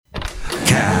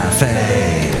Cafe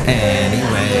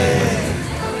Anyway.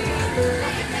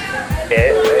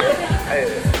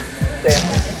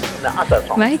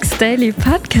 Mike's Daily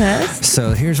Podcast.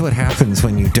 So here's what happens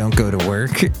when you don't go to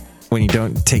work, when you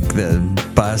don't take the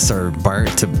bus or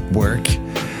BART to work.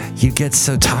 You get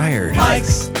so tired.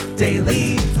 Mike's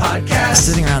Daily Podcast.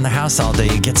 Sitting around the house all day,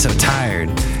 you get so tired.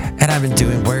 And I've been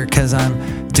doing work because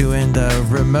I'm doing the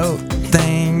remote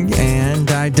thing,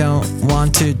 and I don't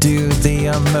want to do the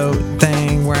emote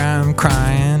thing where I'm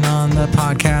crying on the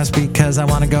podcast because I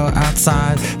want to go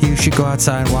outside. You should go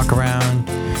outside, walk around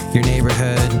your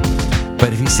neighborhood.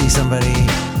 But if you see somebody,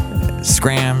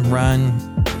 scram,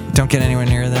 run, don't get anywhere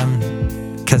near them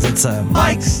because it's a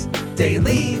Mike's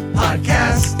Daily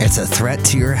Podcast. It's a threat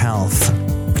to your health.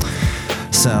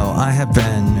 So I have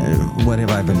been, what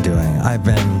have I been doing? I've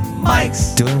been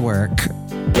Mike's doing work.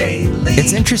 Daily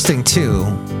It's interesting too.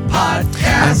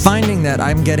 Podcast. I'm finding that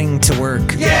I'm getting to work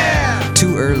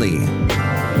too early.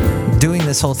 Doing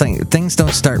this whole thing, things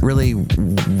don't start really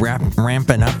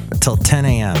ramping up till 10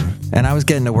 a.m. And I was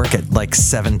getting to work at like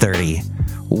 7:30.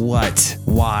 What?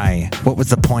 Why? What was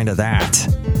the point of that?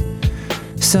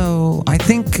 So I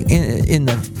think in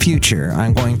the future,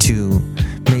 I'm going to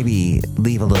maybe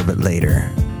leave a little bit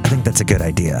later. I think that's a good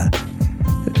idea.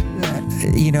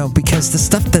 You know, because the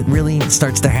stuff that really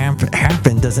starts to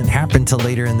happen doesn't happen till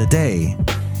later in the day.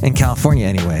 In California,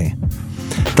 anyway.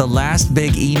 The last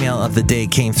big email of the day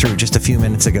came through just a few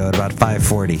minutes ago at about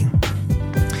 5:40.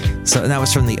 So that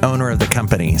was from the owner of the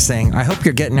company saying, I hope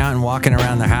you're getting out and walking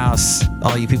around the house,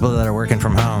 all you people that are working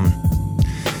from home.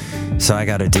 So I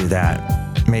got to do that.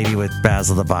 Maybe with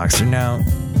Basil the Boxer. No,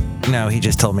 he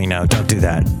just told me no, don't do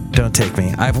that. Don't take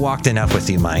me. I've walked enough with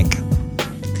you, Mike.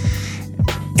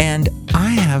 And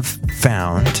I have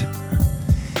found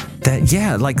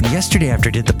that, like yesterday after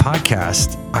I did the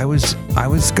podcast, I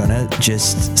was gonna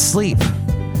just sleep.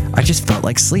 I just felt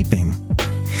like sleeping.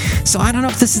 So I don't know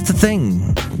if this is the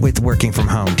thing with working from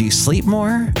home. Do you sleep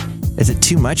more? Is it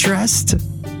too much rest?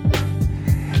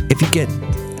 If you get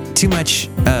too much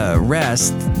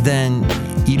rest, then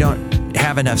you don't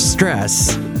have enough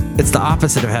stress. It's the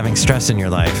opposite of having stress in your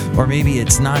life. Or maybe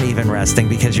it's not even resting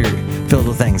because you're filled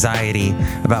with anxiety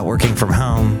about working from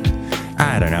home.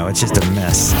 I don't know. It's just a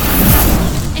mess.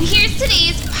 And here's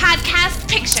today's podcast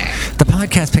picture. The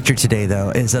podcast picture today, though,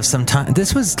 is of some time.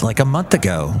 This was like a month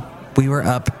ago. We were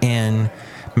up in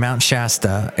Mount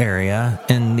Shasta area,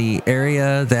 in the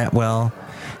area that, well,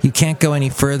 you can't go any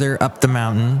further up the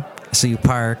mountain. So you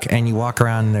park and you walk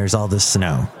around and there's all this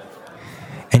snow.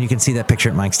 And you can see that picture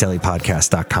at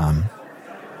mikesdailypodcast.com.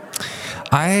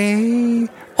 I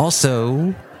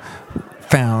also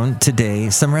found today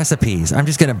some recipes. I'm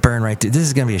just going to burn right through. This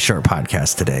is going to be a short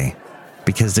podcast today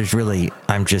because I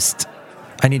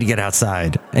need to get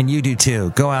outside. And you do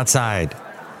too. Go outside.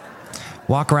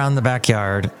 Walk around the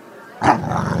backyard.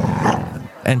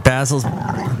 And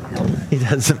he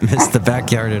doesn't miss the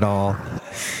backyard at all.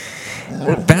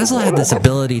 Basil had this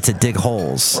ability to dig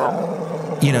holes.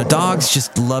 You know, dogs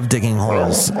just love digging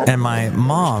holes. And my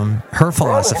mom, her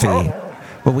philosophy,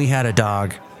 when we had a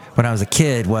dog when I was a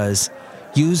kid, was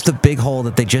use the big hole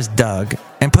that they just dug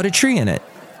and put a tree in it.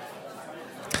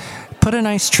 Put a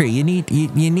nice tree. You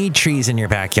need trees in your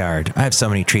backyard. I have so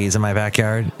many trees in my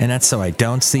backyard, and that's so I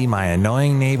don't see my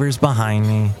annoying neighbors behind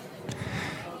me.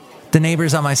 The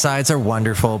neighbors on my sides are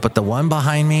wonderful, but the one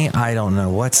behind me, I don't know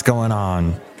what's going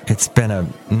on. It's been a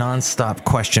nonstop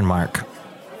question mark.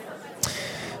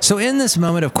 So in this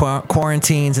moment of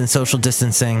quarantines and social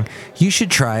distancing, you should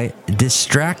try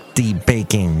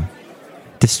Distracti-Baking.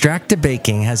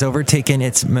 Distracti-Baking has overtaken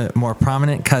its more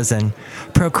prominent cousin,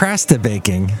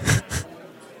 Procrasti-Baking.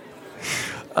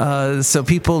 So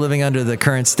people living under the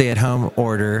current stay-at-home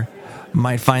order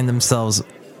might find themselves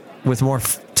with more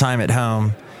time at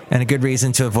home and a good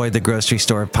reason to avoid the grocery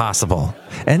store if possible.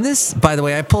 And this, by the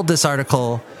way, I pulled this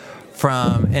article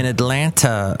from an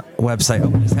Atlanta website. Oh,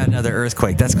 we just had another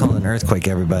earthquake. That's called an earthquake,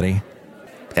 everybody.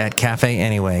 At Cafe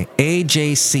Anyway.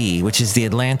 AJC, which is the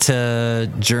Atlanta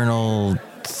Journal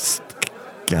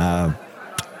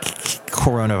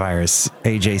Coronavirus.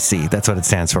 AJC. That's what it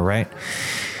stands for, right?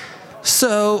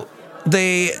 So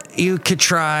you could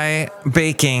try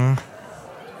baking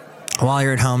while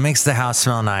you're at home. Makes the house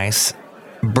smell nice.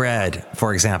 Bread,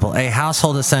 for example, a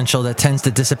household essential that tends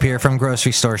to disappear from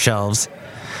grocery store shelves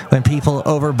when people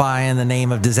overbuy in the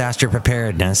name of disaster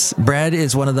preparedness. Bread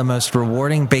is one of the most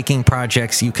rewarding baking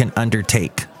projects you can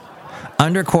undertake.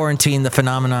 Under quarantine, the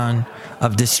phenomenon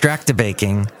of distracted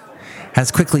baking has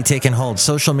quickly taken hold.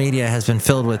 Social media has been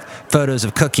filled with photos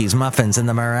of cookies, muffins, and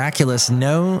the miraculous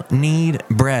no-knead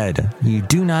bread. You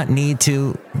do not need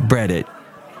to bread it.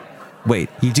 Wait,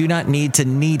 you do not need to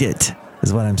knead it,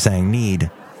 is what I'm saying. Knead.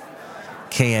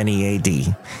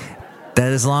 K-N-E-A-D.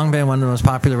 That has long been one of the most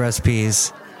popular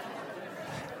recipes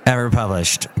ever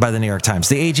published by the New York Times.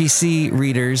 The AGC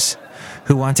readers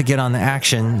who want to get on the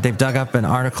action, they've dug up an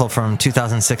article from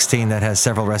 2016 that has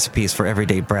several recipes for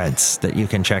everyday breads that you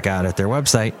can check out at their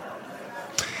website,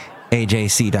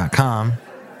 ajc.com.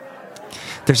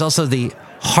 There's also the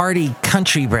hearty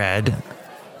country bread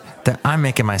that I'm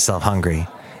making myself hungry.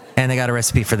 And they got a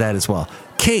recipe for that as well.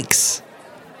 Cakes.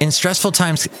 In stressful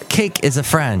times, cake is a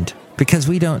friend because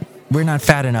we're not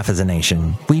fat enough as a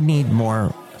nation. We need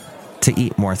more to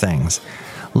eat more things.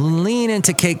 Lean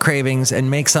into cake cravings and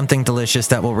make something delicious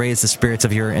that will raise the spirits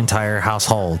of your entire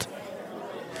household.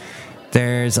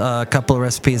 There's a couple of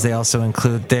recipes they also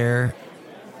include there.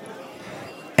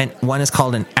 And one is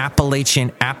called an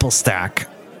Appalachian apple stack.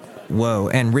 Whoa.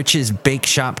 And Rich's Bake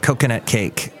Shop coconut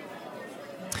cake.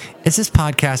 Is this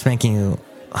podcast making you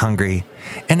hungry?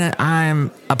 And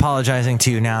I'm apologizing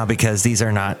to you now because these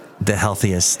are not the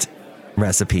healthiest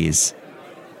recipes.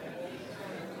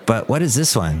 But what is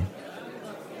this one?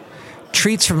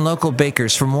 Treats from local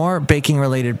bakers. For more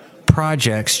baking-related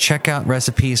projects, check out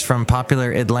recipes from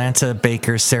popular Atlanta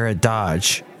baker Sarah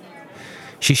Dodge.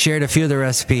 She shared a few of the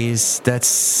recipes in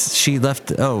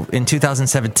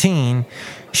 2017,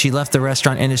 she left the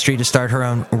restaurant industry to start her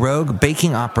own rogue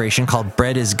baking operation called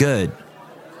Bread is Good.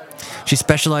 She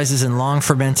specializes in long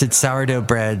fermented sourdough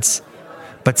breads,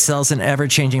 but sells an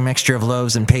ever-changing mixture of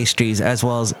loaves and pastries, as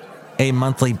well as a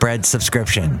monthly bread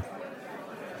subscription.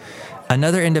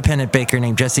 Another independent baker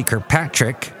named Jessie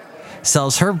Kirkpatrick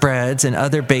sells her breads and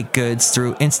other baked goods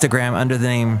through Instagram under the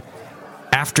name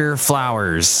After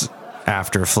Flowers.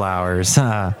 After Flowers.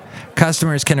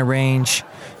 Customers can arrange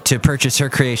to purchase her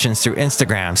creations through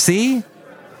Instagram. See?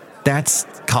 That's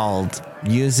called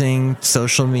using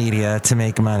social media to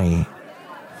make money.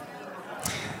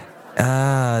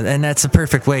 And that's a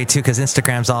perfect way, too, because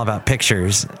Instagram's all about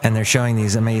pictures, and they're showing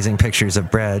these amazing pictures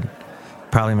of bread.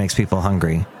 Probably makes people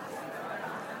hungry.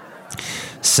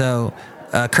 So,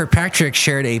 Kirkpatrick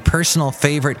shared a personal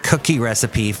favorite cookie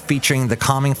recipe featuring the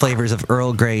calming flavors of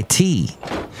Earl Grey tea.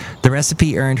 The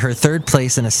recipe earned her third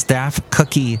place in a staff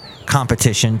cookie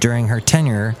competition during her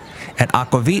tenure at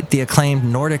Aquavit, the acclaimed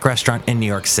Nordic restaurant in New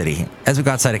York City. As we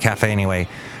go outside a cafe anyway,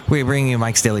 we're bringing you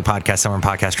Mike's Daily Podcast somewhere in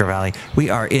Podcastro Valley. We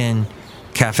are in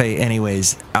Cafe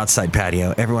Anyways outside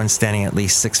patio. Everyone's standing at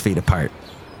least 6 feet apart.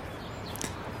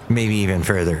 Maybe even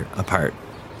further apart.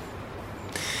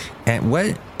 And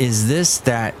what is this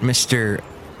that Mr.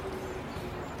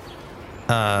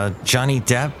 Johnny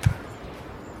Depp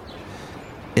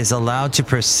is allowed to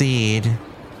proceed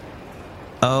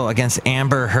against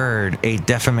Amber Heard, a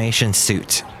defamation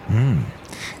suit.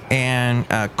 And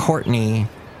Kourtney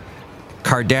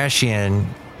Kardashian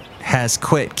has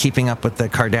quit Keeping Up with the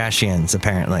Kardashians,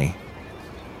 apparently.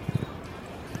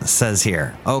 It says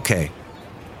here. Okay.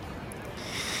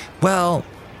 Well,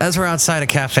 as we're outside a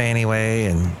cafe anyway,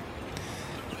 and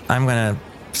I'm going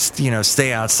to,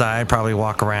 stay outside, probably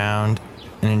walk around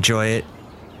and enjoy it.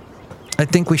 I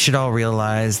think we should all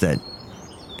realize that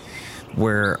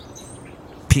we're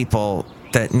people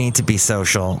that need to be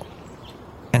social.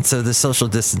 And so the social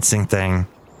distancing thing,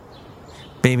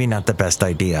 maybe not the best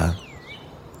idea.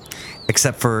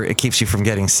 Except for it keeps you from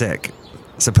getting sick,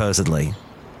 supposedly.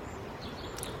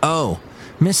 Oh,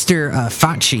 Mr.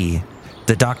 Fauci,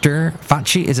 the doctor,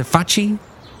 Fauci, is it Fauci?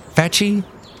 Fauci?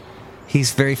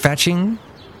 He's very fetching.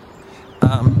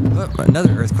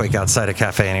 Another earthquake outside a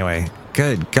cafe anyway.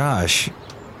 Good gosh.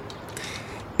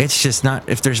 It's just not,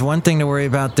 if there's one thing to worry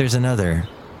about, there's another.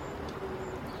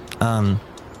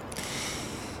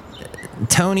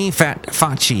 Tony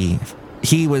Fauci,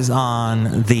 he was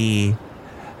on the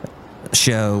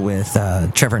show with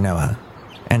Trevor Noah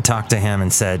and talked to him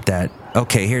and said that,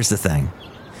 okay, here's the thing.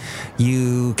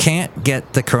 You can't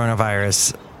get the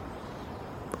coronavirus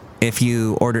if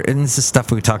you order, and this is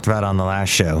stuff we talked about on the last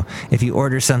show, if you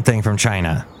order something from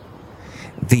China,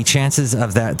 the chances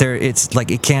of that, it's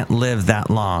like it can't live that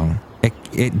long.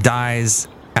 It dies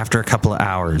after a couple of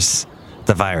hours,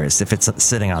 the virus, if it's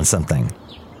sitting on something.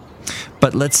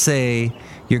 But let's say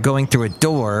you're going through a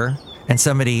door and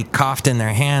somebody coughed in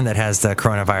their hand that has the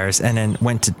coronavirus and then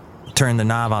went to turn the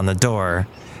knob on the door,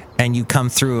 and you come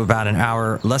through about an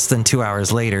hour, less than 2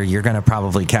 hours later, you're going to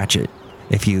probably catch it.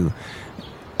 If you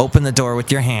open the door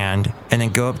with your hand and then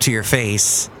go up to your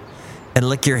face and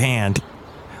lick your hand,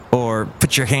 or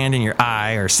put your hand in your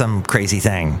eye, or some crazy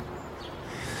thing.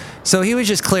 So he was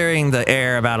just clearing the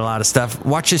air about a lot of stuff.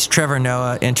 Watch this Trevor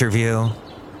Noah interview.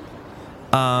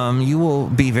 You will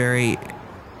be very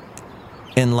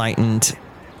enlightened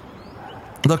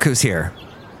Look who's here.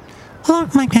 Hello,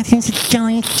 Mike Matthews. It's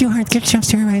Jelly. It's Stu Hart, gift shop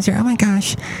supervisor. Oh my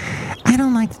gosh. I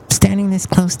don't like standing this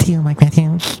close to you, Mike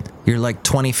Matthews. You're like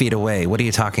 20 feet away. What are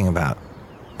you talking about?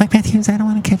 Mike Matthews, I don't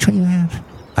want to catch what you have.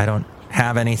 I don't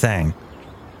have anything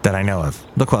that I know of.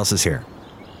 Look who else is here.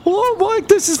 Hello, Mike.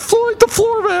 This is Floyd the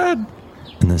Floor Man.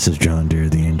 And this is John Deere,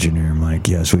 the engineer. Mike,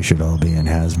 yes, we should all be in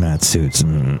hazmat suits.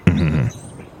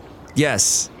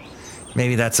 Yes,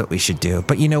 maybe that's what we should do.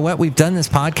 But you know what? We've done this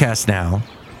podcast now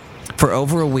for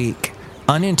over a week,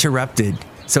 uninterrupted.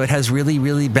 So it has really,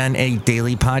 really been a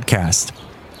daily podcast.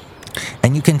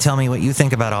 And you can tell me what you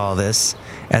think about all this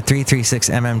at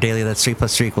 336MM Daily. That's 3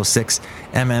 + 3 = 6.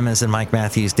 MM as in Mike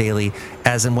Matthews Daily,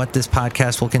 as in what this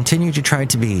podcast will continue to try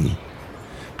to be.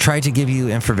 Try to give you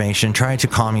information, try to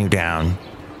calm you down.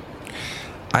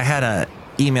 I had an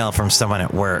email from someone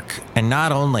at work, and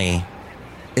not only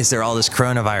is there all this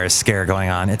coronavirus scare going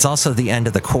on, it's also the end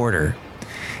of the quarter.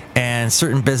 And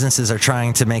certain businesses are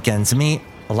trying to make ends meet.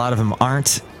 A lot of them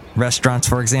aren't. Restaurants,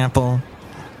 for example.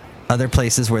 Other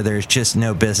places where there's just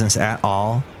no business at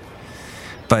all.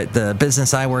 But the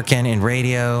business I work in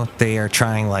radio, they are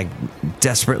trying like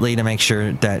desperately to make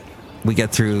sure that we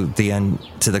get through the end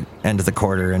of the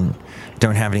quarter and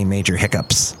don't have any major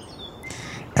hiccups.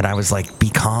 And I was like, be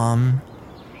calm.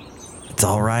 It's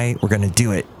all right. We're going to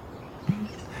do it.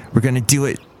 We're going to do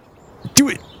it. Do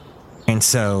it. And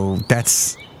so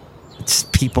it's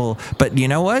people. But you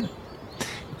know what?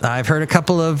 I've heard a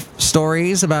couple of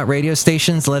stories about radio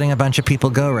stations letting a bunch of people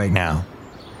go right now.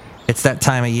 It's that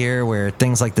time of year where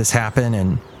things like this happen.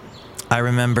 And I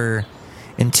remember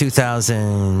in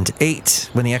 2008,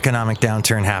 when the economic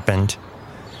downturn happened,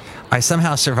 I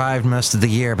somehow survived most of the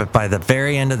year. But by the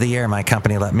very end of the year, my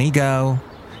company let me go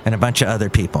and a bunch of other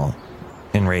people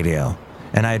in radio.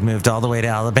 And I had moved all the way to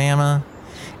Alabama.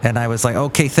 And I was like,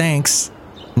 okay, thanks.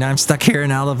 Now I'm stuck here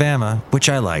in Alabama, which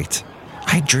I liked.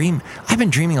 I've been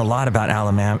dreaming a lot about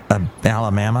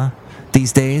Alabama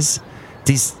these days.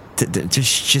 Just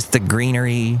the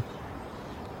greenery,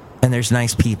 and there's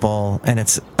nice people, and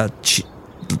it's a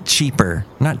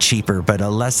not cheaper, but a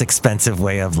less expensive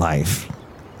way of life.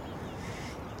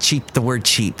 The word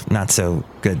cheap, not so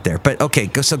good there. But okay,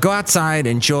 go outside,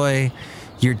 enjoy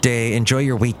your day, enjoy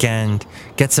your weekend,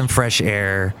 get some fresh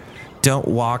air. Don't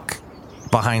walk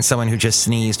behind someone who just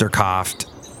sneezed or coughed.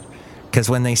 Because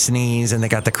when they sneeze and they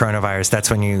got the coronavirus, that's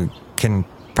when you can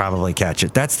probably catch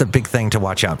it. That's the big thing to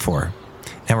watch out for.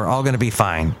 And we're all going to be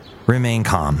fine. Remain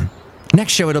calm.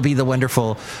 Next show, it'll be the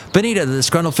wonderful Benita, the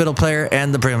disgruntled fiddle player,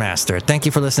 and the brewmaster. Thank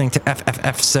you for listening to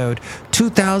episode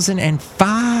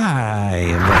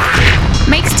 2005.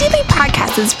 Mike's Daily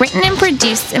Podcast is written and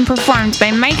produced and performed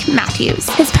by Mike Matthews.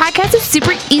 His podcast is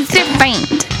super easy to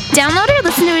find. Download or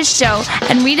listen to his show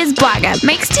and read his blog at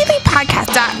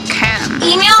mikesdailypodcast.com.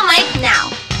 Email Mike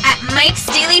now at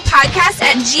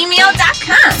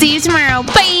mikesdailypodcast@gmail.com. See you tomorrow.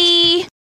 Bye.